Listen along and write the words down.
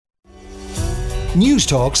News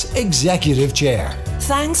Talk's Executive Chair.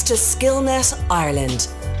 Thanks to SkillNet Ireland,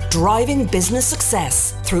 driving business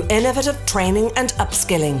success through innovative training and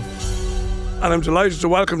upskilling. And I'm delighted to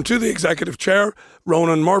welcome to the Executive Chair,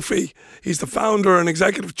 Ronan Murphy. He's the founder and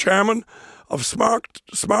Executive Chairman of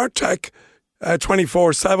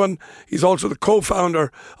Smarttech247. He's also the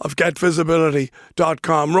co-founder of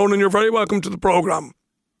GetVisibility.com. Ronan, you're very welcome to the programme.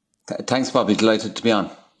 Thanks, Bobby. Delighted to be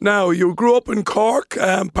on. Now, you grew up in Cork,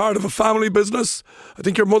 part of a family business. I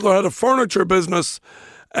think your mother had a furniture business.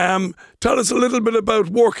 Tell us a little bit about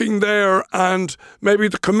working there and maybe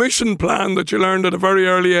the commission plan that you learned at a very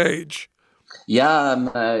early age. Yeah, from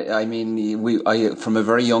a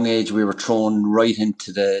very young age, we were thrown right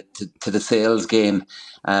into the sales game,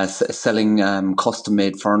 selling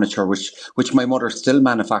custom-made furniture, which my mother still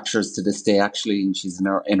manufactures to this day. Actually, and she's in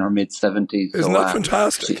her mid-70s. Isn't that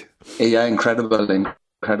fantastic? Incredible.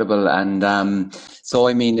 And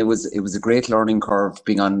it was a great learning curve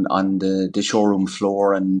being on the showroom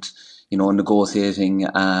floor and negotiating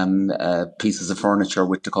pieces of furniture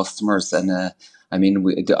with the customers. And there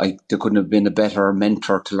couldn't have been a better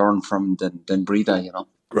mentor to learn from than Breda.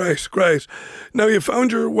 Great. Now, you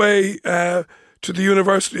found your way to the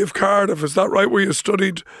University of Cardiff. Is that right? Where you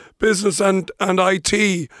studied business and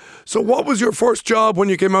IT. So, what was your first job when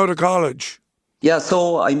you came out of college? Yeah,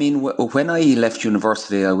 so when I left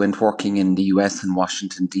university, I went working in the US in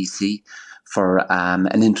Washington, DC for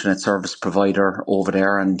an internet service provider over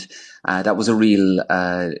there. And that was a real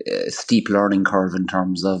steep learning curve in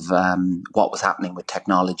terms of what was happening with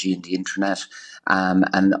technology and the internet.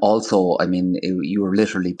 And also, you were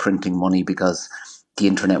literally printing money because the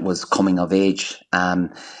internet was coming of age. I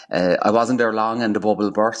wasn't there long and the bubble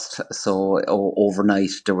burst. So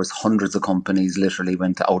overnight, there was hundreds of companies literally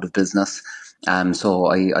went out of business. So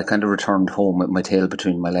I kind of returned home with my tail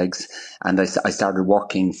between my legs, and I started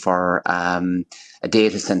working for a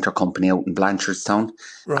data center company out in Blanchardstown.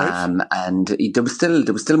 Right. And there was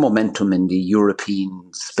still momentum in the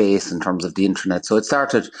European space in terms of the internet. So it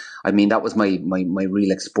started. That was my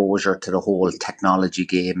real exposure to the whole technology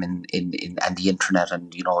game and the internet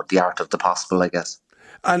and the art of the possible, I guess.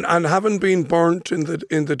 And having been burnt in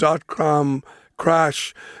the .com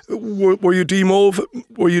crash, were you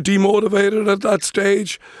demotivated at that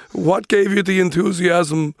stage? What gave you the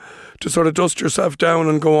enthusiasm to sort of dust yourself down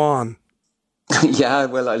and go on? Yeah,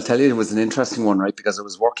 well, I'll tell you, it was an interesting one, right? Because I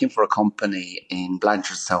was working for a company in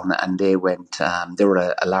Blanchardstown, and they were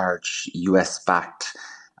a large US-backed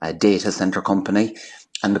data center company,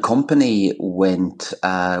 and the company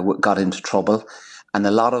got into trouble, and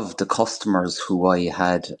a lot of the customers who I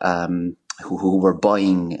had who were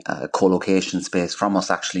buying co-location space from us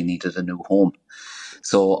actually needed a new home.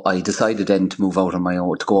 So I decided then to go out on my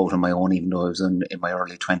own, even though I was in my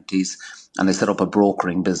early 20s. And I set up a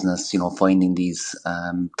brokering business, finding these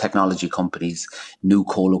technology companies, new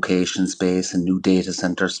co-location space and new data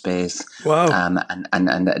center space. Wow. And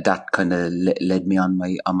that kind of led me on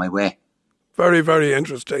my way. Very, very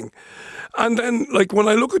interesting. And then, when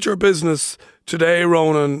I look at your business today,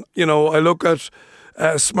 Ronan, I look at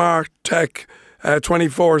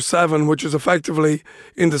Smarttech247, which is effectively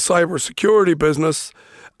in the cybersecurity business,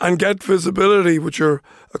 and Get Visibility, which you're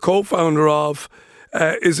a co-founder of,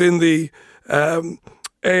 is in the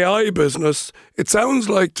AI business. It sounds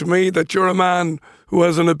like to me that you're a man who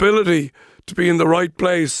has an ability to be in the right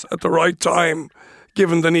place at the right time,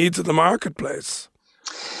 given the needs of the marketplace.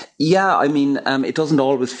 Yeah, it doesn't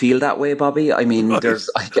always feel that way, Bobby. You need,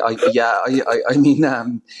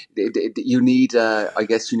 I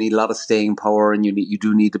guess you need a lot of staying power, and you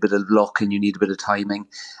do need a bit of luck, and you need a bit of timing.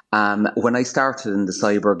 When I started in the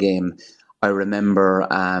cyber game, I remember,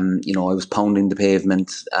 I was pounding the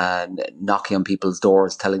pavement and knocking on people's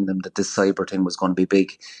doors, telling them that this cyber thing was going to be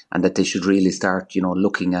big and that they should really start,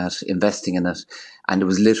 looking at investing in it. And it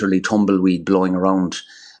was literally tumbleweed blowing around.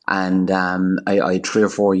 And I had 3 or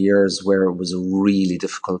 4 years where it was a really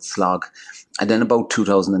difficult slog. And then about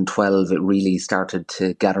 2012, it really started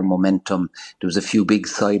to gather momentum. There was a few big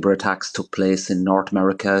cyber attacks took place in North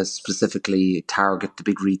America, specifically Target, the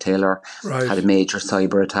big retailer, right, had a major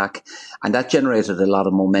cyber attack. And that generated a lot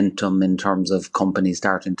of momentum in terms of companies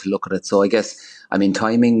starting to look at it. So I guess,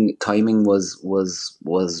 timing was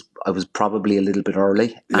I was probably a little bit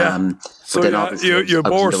early. Yeah. So you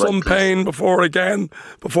bore some pain before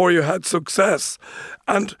you had success.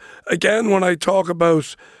 And again, when I talk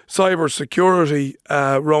about cybersecurity,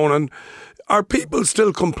 Ronan, are people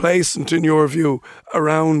still complacent in your view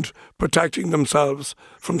around protecting themselves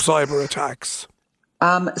from cyber attacks?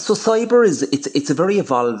 So cyber it's a very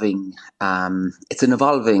evolving it's an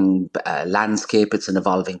evolving landscape. It's an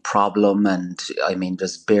evolving problem, and I mean,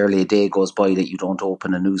 there's barely a day goes by that you don't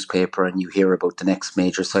open a newspaper and you hear about the next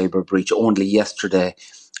major cyber breach. Only yesterday,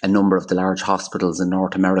 a number of the large hospitals in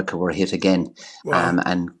North America were hit again. Wow.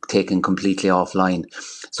 And taken completely offline.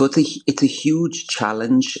 So it's a huge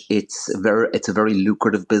challenge. It's a very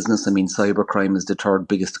lucrative business. I mean, cybercrime is the third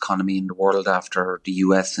biggest economy in the world after the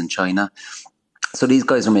US and China. So these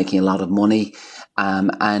guys are making a lot of money,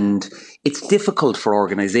 and it's difficult for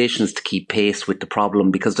organizations to keep pace with the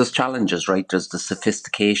problem because there's challenges, right? There's the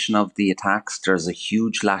sophistication of the attacks. There's a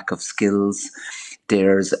huge lack of skills.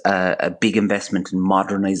 There's a big investment in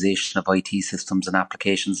modernization of IT systems and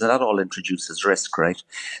applications, and that all introduces risk, right?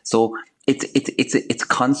 So it's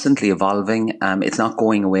constantly evolving. It's not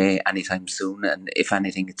going away anytime soon, and if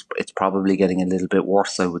anything, it's probably getting a little bit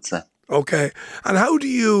worse, I would say. Okay. And how do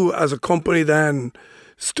you, as a company, then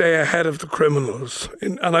stay ahead of the criminals?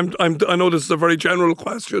 I know this is a very general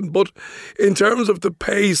question, but in terms of the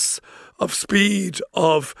pace of speed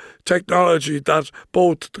of technology that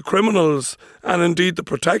both the criminals and indeed the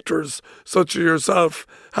protectors, such as yourself,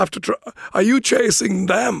 have to are you chasing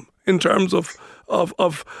them in terms of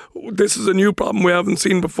this is a new problem we haven't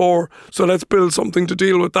seen before, so let's build something to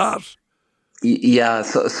deal with that? Yeah,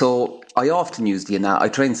 so I often use I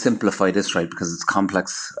try and simplify this, right, because it's a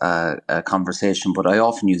complex conversation, but I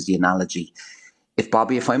often use the analogy.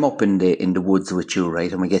 If I'm up in the woods with you,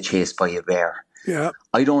 right, and we get chased by a bear, yeah,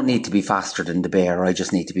 I don't need to be faster than the bear. I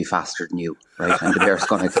just need to be faster than you, right? And the bear's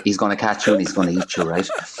he's gonna catch you and he's gonna eat you, right?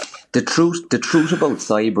 The truth about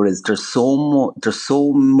cyber is there's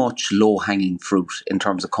so much low hanging fruit in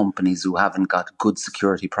terms of companies who haven't got good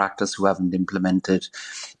security practice, who haven't implemented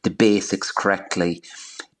the basics correctly,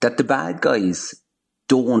 that the bad guys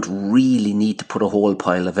don't really need to put a whole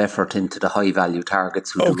pile of effort into the high value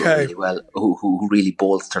targets who do it really well, who really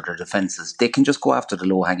bolster their defenses. They can just go after the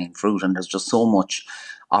low hanging fruit, and there's just so much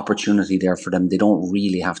opportunity there for them. They don't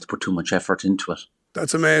really have to put too much effort into it.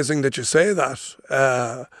 That's amazing that you say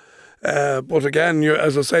that. But again,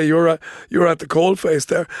 as I say, you're at the coalface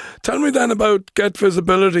there. Tell me then about Get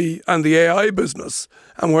Visibility and the AI business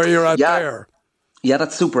and where you're at there. Yeah,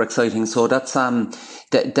 that's super exciting. So that's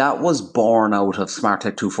that was born out of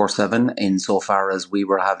Smarttech247 insofar as we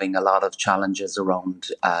were having a lot of challenges around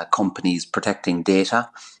companies protecting data.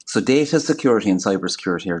 So data security and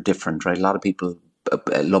cybersecurity are different, right? A lot of people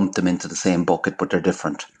lump them into the same bucket, but they're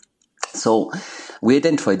different. So we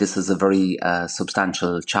identified this as a very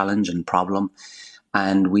substantial challenge and problem.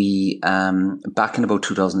 And we, back in about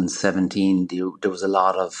 2017, there was a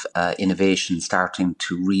lot of innovation starting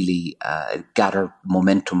to really gather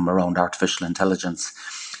momentum around artificial intelligence.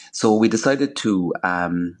 So we decided to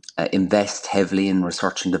invest heavily in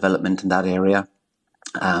research and development in that area.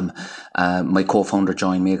 My co-founder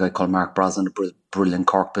joined me, a guy called Mark Brosnan, a brilliant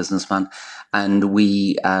Cork businessman, and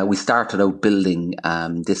we started out building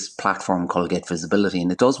this platform called Get Visibility,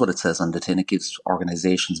 and it does what it says on the tin. It gives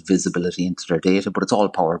organizations visibility into their data, but it's all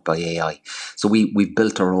powered by AI. So we've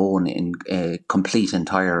built our own complete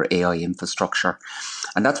entire AI infrastructure,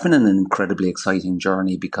 and that's been an incredibly exciting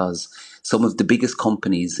journey because some of the biggest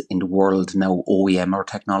companies in the world now OEM our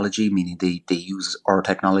technology, meaning they use our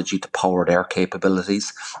technology to power their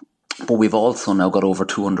capabilities. But we've also now got over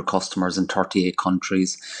 200 customers in 38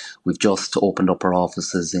 countries. We've just opened up our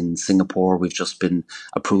offices in Singapore. We've just been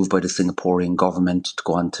approved by the Singaporean government to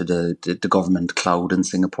go onto the government cloud in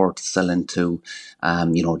Singapore to sell into,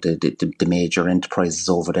 the major enterprises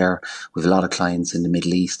over there. We've a lot of clients in the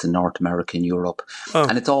Middle East and North America and Europe. Oh.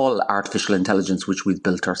 And it's all artificial intelligence, which we've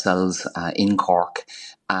built ourselves in Cork.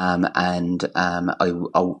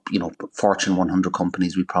 Fortune 100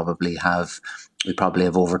 companies, we probably have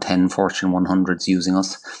over 10 Fortune 100s using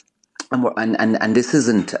us. And this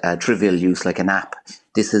isn't a trivial use like an app.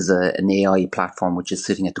 This is an AI platform which is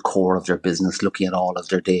sitting at the core of their business, looking at all of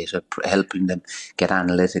their data, helping them get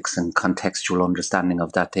analytics and contextual understanding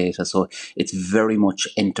of that data. So it's very much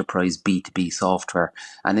enterprise B2B software.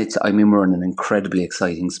 And we're in an incredibly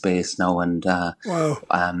exciting space now. And wow.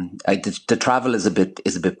 The travel is a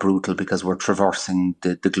bit brutal because we're traversing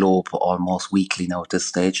the globe almost weekly now at this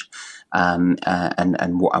stage. And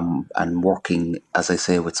working, as I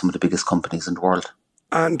say, with some of the biggest companies in the world.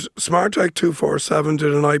 And Smarttech247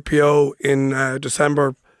 did an IPO in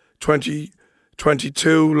December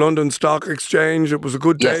 2022, London Stock Exchange. It was a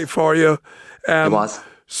good day for you. It was.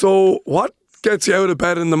 So what gets you out of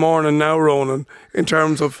bed in the morning now, Ronan, in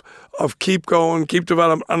terms of keep going, keep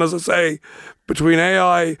developing? And as I say, between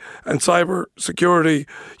AI and cyber security,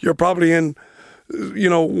 you're probably in,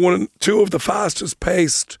 two of the fastest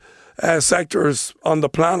paced sectors on the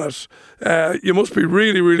planet. You must be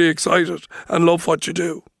really, really excited and love what you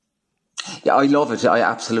do. Yeah, I love it. I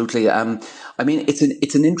absolutely. I mean,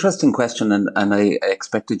 it's an interesting question, and I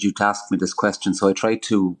expected you to ask me this question, so I tried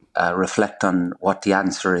to reflect on what the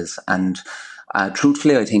answer is. And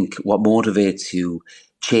truthfully, I think what motivates you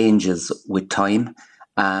changes with time.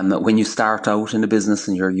 When you start out in a business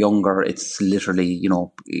and you're younger, it's literally,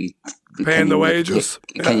 Paying the wages.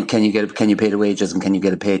 Can you pay the wages, and can you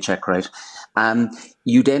get a paycheck, right?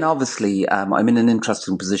 You then obviously, I'm in an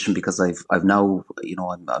interesting position because I've now,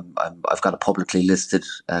 I've got a publicly listed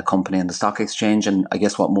company on the stock exchange, and I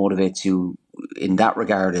guess what motivates you in that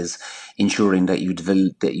regard is ensuring that you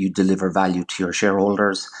deliver value to your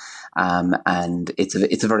shareholders. And it's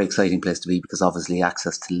a very exciting place to be, because obviously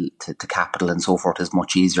access to capital and so forth is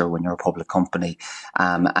much easier when you're a public company,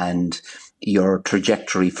 and your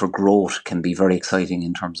trajectory for growth can be very exciting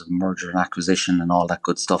in terms of merger and acquisition and all that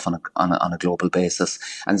good stuff on a global basis.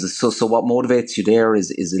 And so what motivates you there is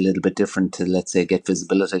a little bit different to, let's say, Get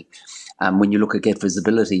Visibility. When you look at Get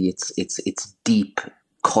Visibility, it's deep,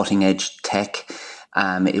 cutting edge tech.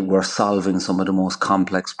 We're solving some of the most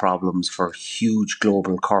complex problems for huge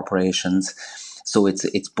global corporations. So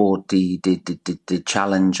it's both the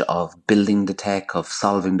challenge of building the tech, of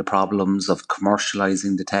solving the problems, of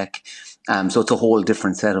commercializing the tech. So it's a whole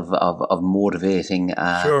different set of motivating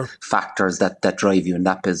factors that drive you in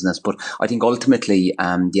that business. But I think ultimately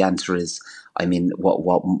the answer is, I mean, what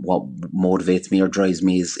motivates me or drives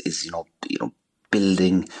me is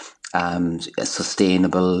building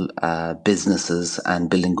sustainable businesses and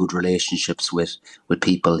building good relationships with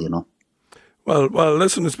people, Well,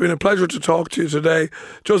 listen, it's been a pleasure to talk to you today.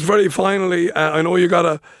 Just very finally, I know you got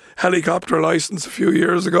a helicopter license a few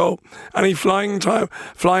years ago. Any flying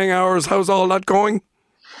hours? How's all that going?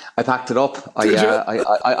 I packed it up.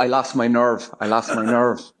 I lost my nerve.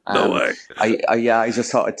 No way. I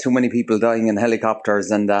just saw too many people dying in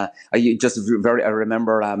helicopters, and I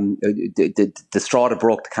remember the straw that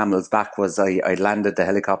broke the camel's back was I landed the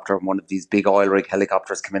helicopter, and one of these big oil rig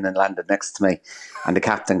helicopters came in and landed next to me, and the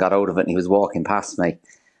captain got out of it and he was walking past me.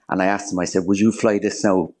 And I asked him, I said, would you fly this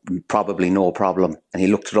now? Probably no problem. And he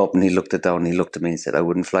looked it up and he looked it down and he looked at me and said, I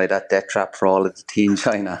wouldn't fly that death trap for all of the tea in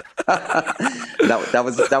China. that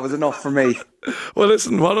was enough for me. Well,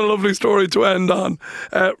 listen, what a lovely story to end on.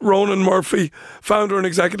 Ronan Murphy, founder and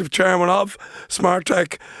executive chairman of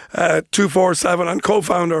Smarttech247 and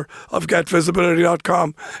co-founder of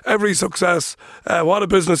GetVisibility.com. Every success. What a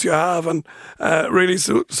business you have, and really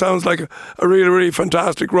sounds like a really, really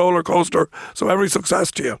fantastic roller coaster. So every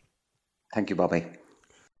success to you. Thank you, Bobby.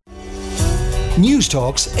 News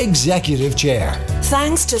Talk's Executive Chair.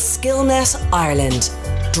 Thanks to Skillnet Ireland,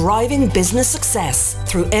 driving business success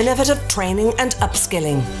through innovative training and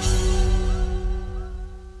upskilling.